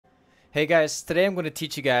Hey guys, today I'm going to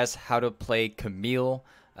teach you guys how to play Camille.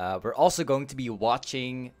 We're also going to be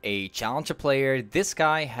watching a challenger player. This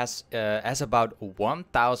guy has about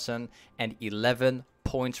 1,011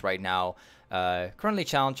 points right now. Currently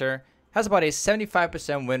challenger, has about a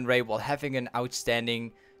 75% win rate while having an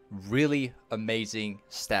outstanding, really amazing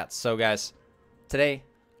stats. So guys, today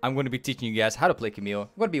I'm going to be teaching you guys how to play Camille. I'm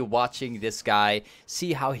going to be watching this guy,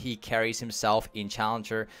 see how he carries himself in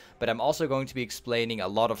Challenger, but I'm also going to be explaining a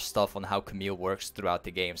lot of stuff on how Camille works throughout the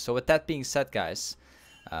game. So with that being said, guys,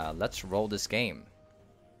 let's roll this game.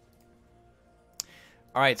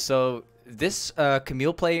 Alright, so this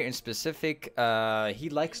Camille player in specific, he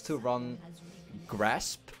likes to run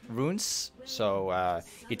Grasp runes. So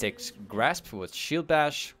he takes Grasp with Shield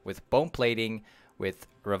Bash, with Bone Plating, with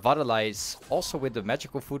Revitalize, also with the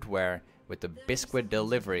Magical Footwear, with the Biscuit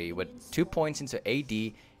Delivery, with 2 points into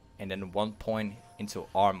AD, and then 1 point into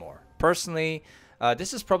Armor. Personally,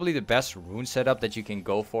 this is probably the best rune setup that you can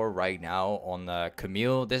go for right now on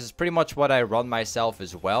Camille. This is pretty much what I run myself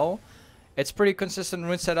as well. It's pretty consistent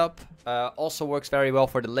rune setup. Also works very well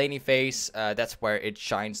for the laning phase. That's where it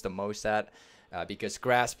shines the most at. Because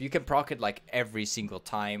Grasp, you can proc it like every single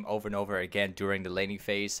time over and over again during the laning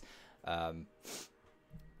phase.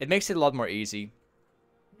 It makes it a lot more easy.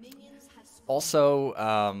 Also,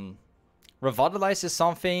 Revitalize is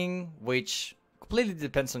something which completely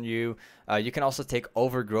depends on you. You can also take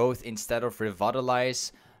Overgrowth instead of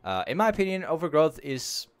Revitalize. In my opinion, Overgrowth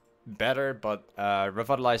is better, but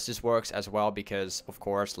Revitalize just works as well because, of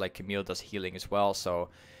course, like Camille does healing as well. So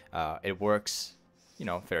it works, you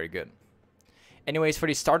know, very good. Anyways, for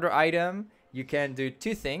the starter item, you can do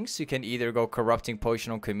two things. You can either go Corrupting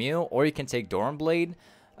Potion on Camille, or you can take Doran Blade.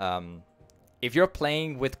 If you're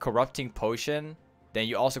playing with Corrupting Potion, then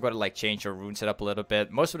you also got to like change your rune setup a little bit.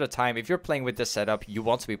 Most of the time, if you're playing with this setup, you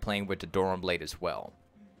want to be playing with the Doran Blade as well.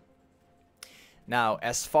 Now,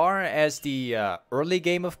 as far as the early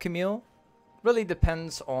game of Camille, really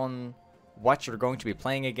depends on what you're going to be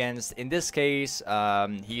playing against. In this case,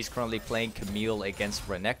 he's currently playing Camille against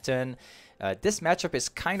Renekton. This matchup is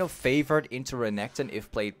kind of favored into Renekton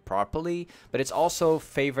if played properly, but it's also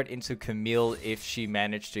favored into Camille if she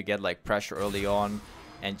managed to get like pressure early on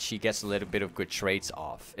and she gets a little bit of good trades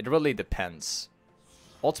off. It really depends.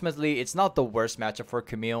 Ultimately, it's not the worst matchup for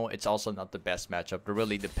Camille. It's also not the best matchup. It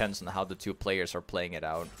really depends on how the two players are playing it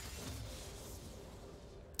out.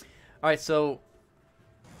 Alright, so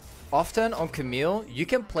often on Camille, you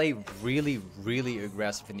can play really, really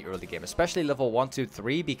aggressive in the early game, especially level 1, 2,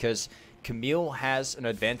 3, because Camille has an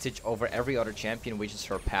advantage over every other champion, which is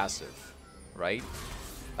her passive, right?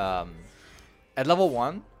 At level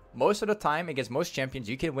 1, most of the time against most champions,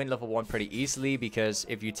 you can win level 1 pretty easily because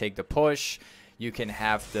if you take the push, you can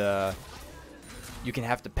have the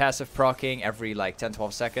passive proccing every like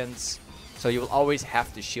 10-12 seconds. So you will always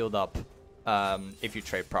have to shield up if you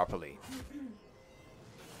trade properly.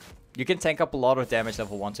 You can tank up a lot of damage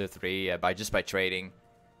level 1, 2, 3 by trading.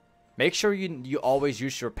 Make sure you always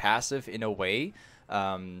use your passive in a way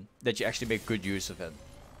that you actually make good use of it.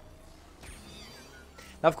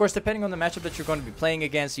 Now, of course, depending on the matchup that you're going to be playing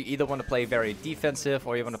against, you either want to play very defensive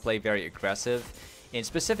or you want to play very aggressive. In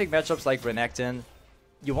specific matchups like Renekton,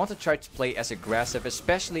 you want to try to play as aggressive,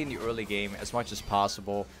 especially in the early game, as much as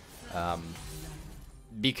possible.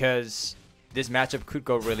 Because this matchup could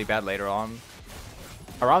go really bad later on.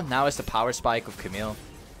 Around now is the power spike of Camille.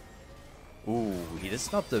 Ooh, this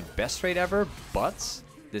is not the best trade ever, but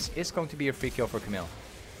this is going to be a free kill for Camille.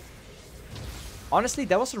 Honestly,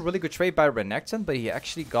 that was a really good trade by Renekton, but he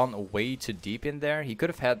actually gone way too deep in there. He could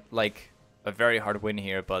have had like a very hard win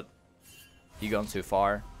here, but he gone too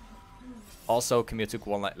far. Also, Camille took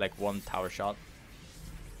one tower shot.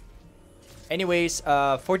 Anyways,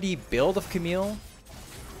 for the build of Camille,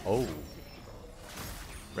 oh,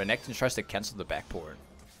 Renekton tries to cancel the backport.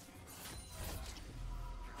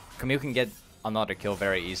 Camille can get another kill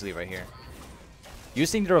very easily right here.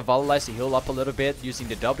 Using the Revitalize to heal up a little bit, using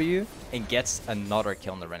the W, and gets another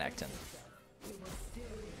kill on the Renekton.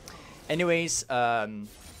 Anyways,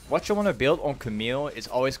 what you want to build on Camille is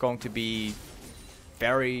always going to be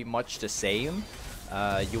very much the same.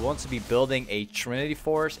 You want to be building a Trinity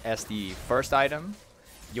Force as the first item.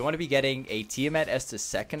 You want to be getting a Tiamat as the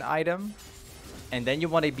second item. And then you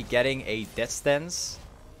want to be getting a Death Stance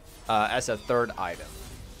as a third item.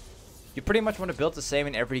 You pretty much want to build the same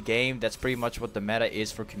in every game. That's pretty much what the meta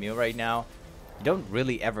is for Camille right now. You don't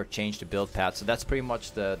really ever change the build path, so that's pretty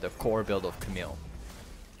much the core build of Camille.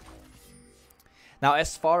 Now,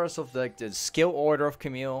 as far as of the skill order of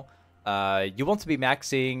Camille, you want to be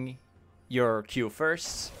maxing your Q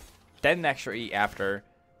first, then max your E after,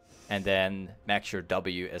 and then max your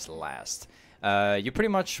W as last. You pretty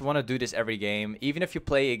much want to do this every game, even if you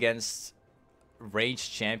play against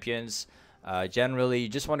ranged champions. Generally, you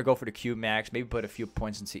just want to go for the Q max, maybe put a few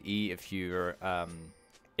points into E if you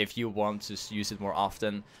want to use it more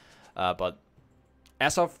often. But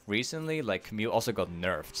as of recently, like Camille also got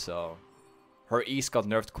nerfed, so her E's got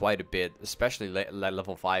nerfed quite a bit, especially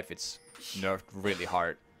level 5. It's nerfed really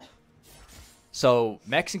hard. So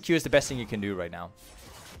maxing Q is the best thing you can do right now.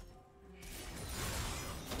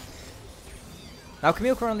 Now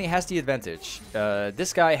Camille currently has the advantage.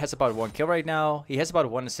 This guy has about 1 kill right now. He has about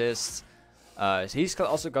 1 assist. So he's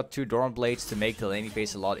also got 2 Dorm Blades to make the laning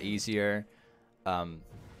phase a lot easier.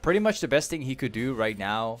 Pretty much the best thing he could do right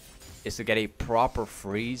now is to get a proper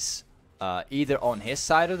freeze, either on his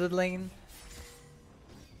side of the lane,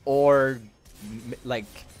 or like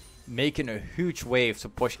making a huge wave to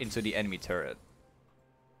push into the enemy turret.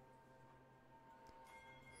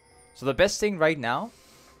 So the best thing right now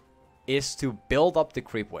is to build up the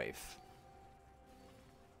creep wave,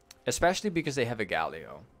 especially because they have a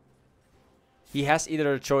Galio. He has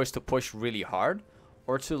either a choice to push really hard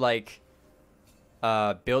or to like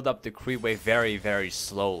build up the creep wave very, very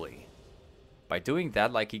slowly. By doing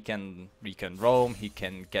that, like he can roam, he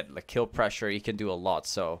can get like kill pressure, he can do a lot.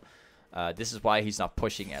 So this is why he's not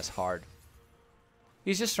pushing as hard.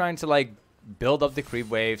 He's just trying to like build up the creep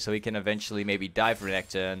wave so he can eventually maybe dive for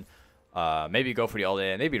Renekton, maybe go for the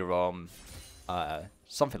all-in, maybe the roam,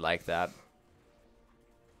 something like that.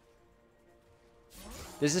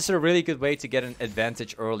 This is a really good way to get an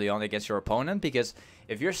advantage early on against your opponent, because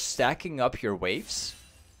if you're stacking up your waves,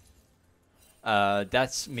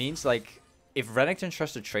 that means like if Renekton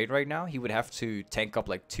tries to trade right now, he would have to tank up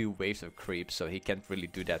like 2 waves of creep, so he can't really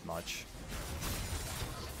do that much.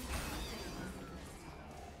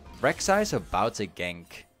 Rek'Sai is about to gank,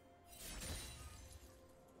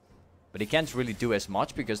 but he can't really do as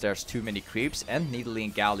much because there's too many creeps, and Nidalee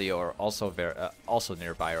and Galio are also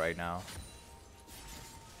nearby right now.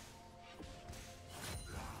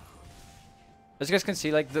 As you guys can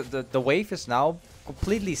see, like the wave is now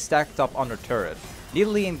completely stacked up under turret.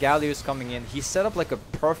 Nidalee and Galio is coming in. He set up like a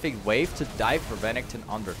perfect wave to dive for Renekton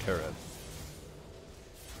under turret.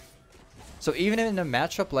 So even in a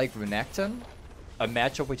matchup like Renekton, a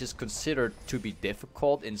matchup which is considered to be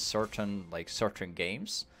difficult in certain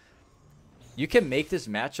games, you can make this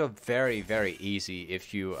matchup very, very easy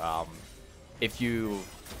if you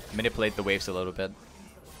manipulate the waves a little bit.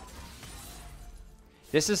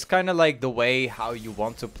 This is kind of like the way how you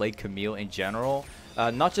want to play Camille in general.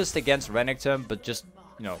 Not just against Renekton, but just,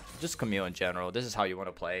 you know, just Camille in general. This is how you want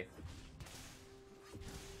to play.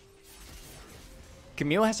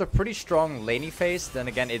 Camille has a pretty strong laning phase. Then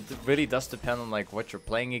again, it really does depend on like what you're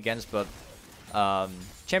playing against. But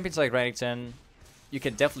champions like Renekton, you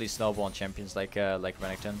can definitely snowball on champions like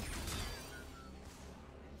Renekton.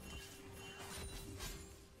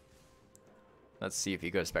 Let's see if he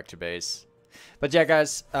goes back to base. But yeah,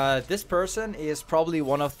 guys, this person is probably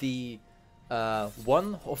one of the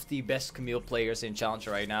best Camille players in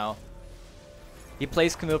Challenger right now. He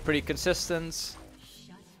plays Camille pretty consistent.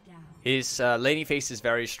 His laning phase is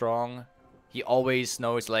very strong. He always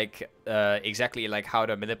knows like exactly like how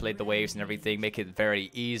to manipulate the waves and everything, make it very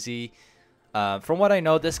easy. From what I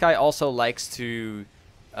know, this guy also likes to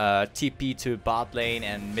TP to bot lane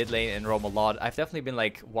and mid lane and roam a lot. I've definitely been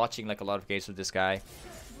like watching like a lot of games with this guy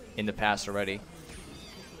in the past already.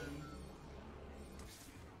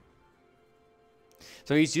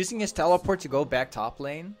 So he's using his teleport to go back top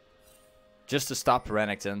lane just to stop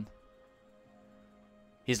Renekton.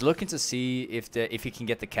 He's looking to see if he can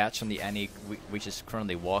get the catch on the Annie, which is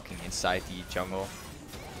currently walking inside the jungle.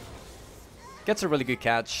 Gets a really good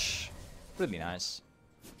catch. Really nice.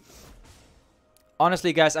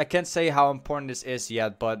 Honestly, guys, I can't say how important this is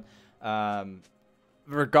yet, but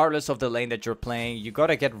regardless of the lane that you're playing, you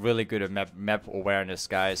gotta get really good at map awareness,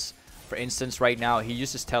 guys. For instance, right now, he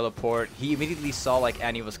uses teleport. He immediately saw like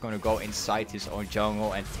Annie was going to go inside his own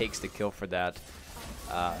jungle and takes the kill for that.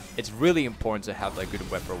 It's really important to have like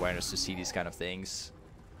good web awareness to see these kind of things.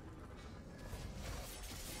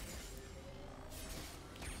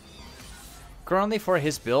 Currently for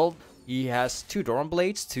his build, he has 2 Dorm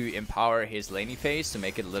Blades to empower his laning phase to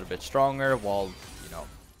make it a little bit stronger, while, you know,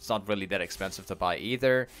 it's not really that expensive to buy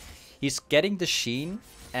either. He's getting the Sheen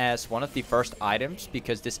as one of the first items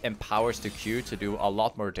because this empowers the Q to do a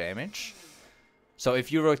lot more damage. So if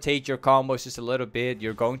you rotate your combos just a little bit,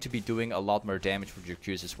 you're going to be doing a lot more damage with your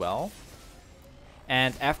Qs as well.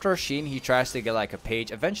 And after Sheen, he tries to get like a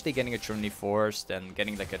page, eventually getting a Trinity Force, then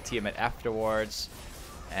getting like a Tiamat afterwards,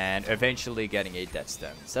 and eventually getting a Death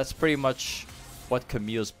Stance. That's pretty much what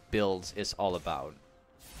Camille's build is all about.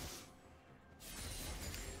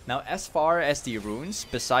 Now, as far as the runes,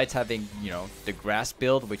 besides having, you know, the grass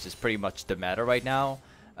build, which is pretty much the meta right now,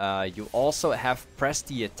 you also have press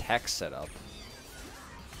the attack setup.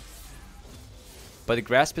 But the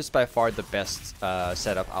grasp is by far the best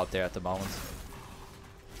setup out there at the moment.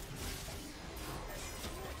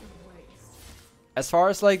 As far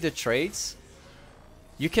as like the trades,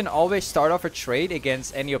 you can always start off a trade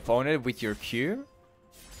against any opponent with your Q,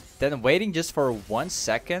 then waiting just for 1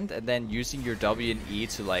 second and then using your W and E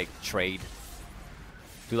to like trade.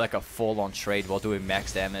 Do like a full-on trade while doing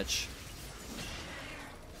max damage.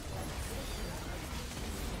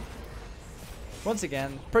 Once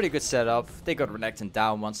again, pretty good setup. They got Renekton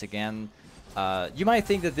down once again. You might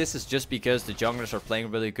think that this is just because the junglers are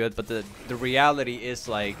playing really good, but the reality is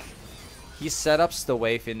like he setups the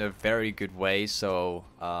wave in a very good way, so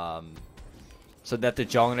so that the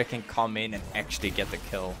jungler can come in and actually get the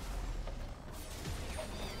kill.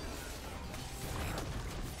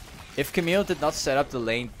 If Camille did not set up the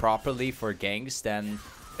lane properly for ganks, then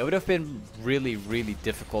it would have been really, really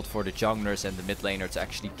difficult for the junglers and the mid laner to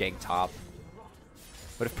actually gank top.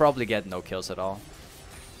 Would have probably get no kills at all.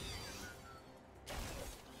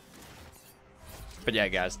 But yeah,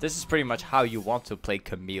 guys, this is pretty much how you want to play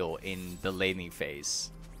Camille in the laning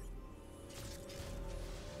phase.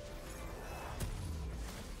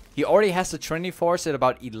 He already has the Trinity Force at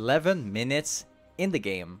about 11 minutes in the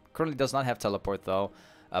game. Currently does not have teleport though.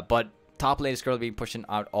 But top lane is currently being pushed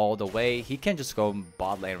out all the way. He can just go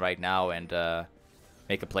bot lane right now and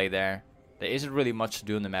make a play there. There isn't really much to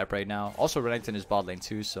do in the map right now. Also, Renekton is bot lane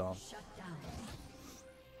too, so...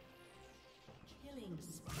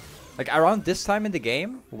 Like, around this time in the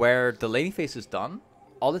game, where the laning phase is done,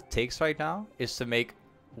 all it takes right now is to make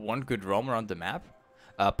one good roam around the map.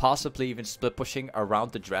 Possibly even split pushing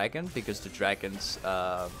around the dragon, because the dragon's...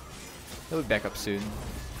 he'll be back up soon.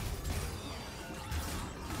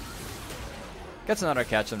 Gets another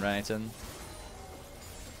catch on Renekton.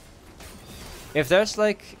 If there's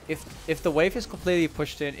like, if the wave is completely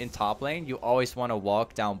pushed in top lane, you always want to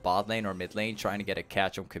walk down bot lane or mid lane trying to get a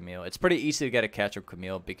catch on Camille. It's pretty easy to get a catch on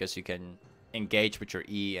Camille because you can engage with your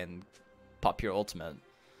E and pop your ultimate.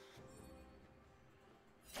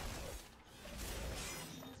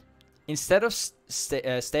 Instead of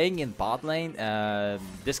staying in bot lane,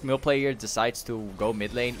 this Camille player decides to go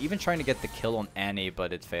mid lane, even trying to get the kill on Annie,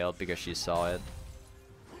 but it failed because she saw it.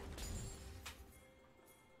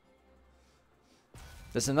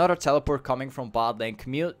 There's another teleport coming from bot lane.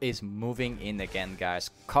 Camille is moving in again, guys.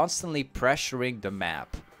 Constantly pressuring the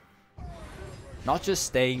map. Not just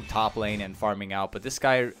staying top lane and farming out, but this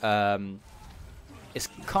guy is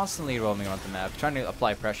constantly roaming around the map, trying to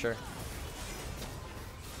apply pressure.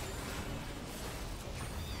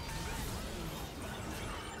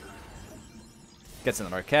 Gets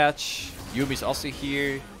another catch. Yumi's also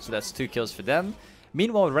here, so that's 2 kills for them.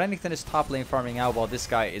 Meanwhile, Renekton is top lane farming out while this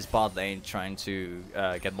guy is bot lane trying to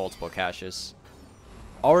get multiple catches.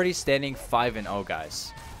 Already standing 5-0,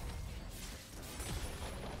 guys.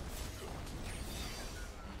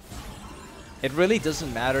 It really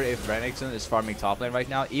doesn't matter if Renekton is farming top lane right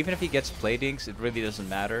now. Even if he gets platings, it really doesn't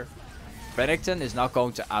matter. Renekton is not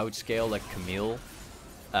going to outscale like Camille.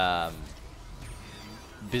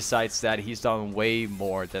 Besides that, he's done way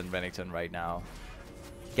more than Renekton right now.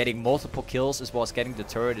 Getting multiple kills as well as getting the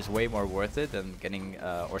turret is way more worth it than getting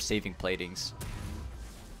or saving platings.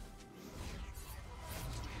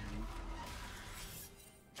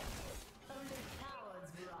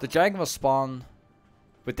 The dragon will spawn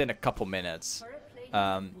within a couple minutes.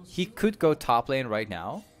 He could go top lane right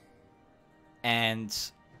now, and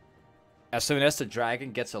as soon as the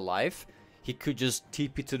dragon gets alive, he could just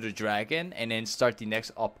TP to the dragon and then start the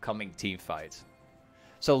next upcoming team fight.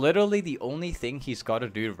 So literally the only thing he's got to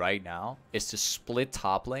do right now is to split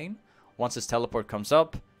top lane. Once his teleport comes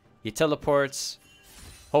up, he teleports,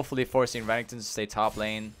 hopefully forcing Renekton to stay top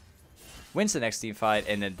lane, wins the next team fight,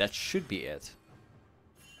 and then that should be it.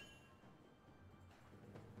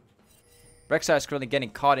 Rek'Sai is currently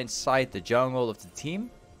getting caught inside the jungle of the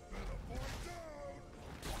team.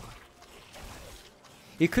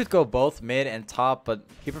 He could go both mid and top, but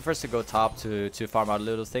he prefers to go top to farm out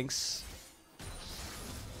little things.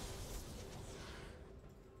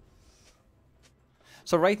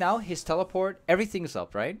 So right now, his teleport, everything's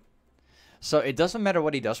up, right? So it doesn't matter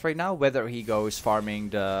what he does right now, whether he goes farming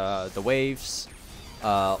the waves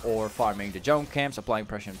or farming the jungle camps, applying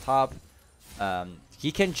pressure on top.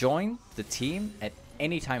 He can join the team at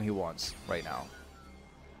any time he wants right now.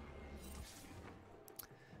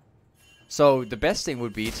 So the best thing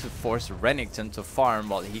would be to force Renekton to farm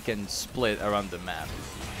while he can split around the map.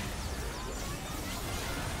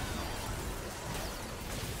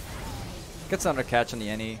 Gets another catch on the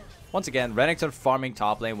Annie. Once again, Renekton farming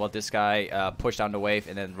top lane while this guy pushed down the wave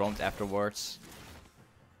and then roamed afterwards.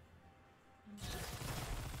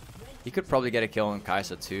 He could probably get a kill on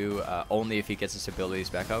Kai'Sa too, only if he gets his abilities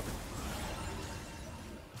back up.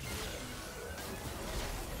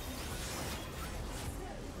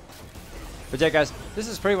 But yeah guys, this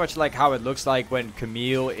is pretty much like how it looks like when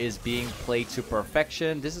Camille is being played to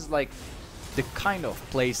perfection. This is like the kind of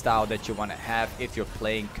playstyle that you want to have if you're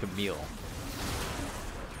playing Camille.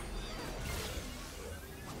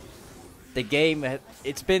 The game,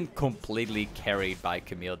 it's been completely carried by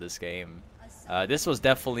Camille this game. This was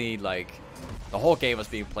definitely like, the whole game was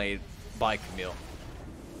being played by Camille.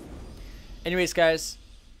 Anyways guys,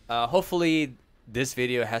 hopefully this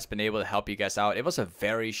video has been able to help you guys out. It was a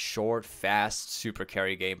very short, fast, super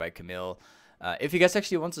carry game by Camille. If you guys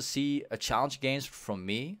actually want to see a challenge games from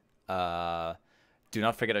me, do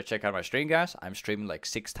not forget to check out my stream, guys. I'm streaming like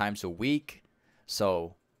 6 times a week.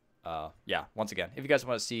 So, yeah, once again, if you guys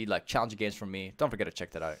want to see like challenge games from me, don't forget to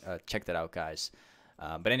check that out, guys.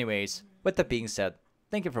 But anyways, with that being said,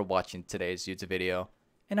 thank you for watching today's YouTube video,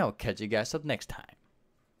 and I will catch you guys up next time.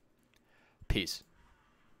 Peace.